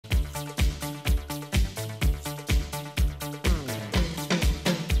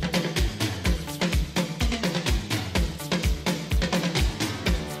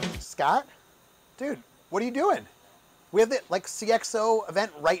Scott, dude, what are you doing? We have the like CXO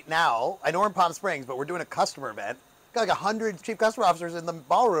event right now. I know we're in Palm Springs, but we're doing a customer event. Got like 100 chief customer officers in the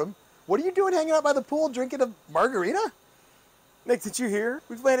ballroom. What are you doing hanging out by the pool drinking a margarita? Nick, did you hear?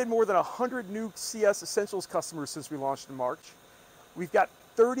 We've landed more than 100 new CS Essentials customers since we launched in March. We've got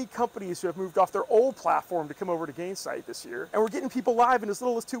 30 companies who have moved off their old platform to come over to Gainsight this year. And we're getting people live in as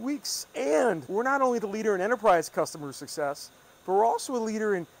little as 2 weeks. And we're not only the leader in enterprise customer success, but we're also a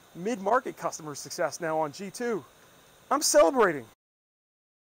leader in mid-market customer success now on G2. I'm celebrating.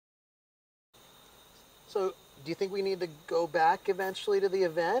 So, do you think we need to go back eventually to the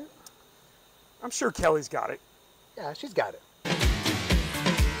event? I'm sure Kelly's got it. Yeah, she's got it.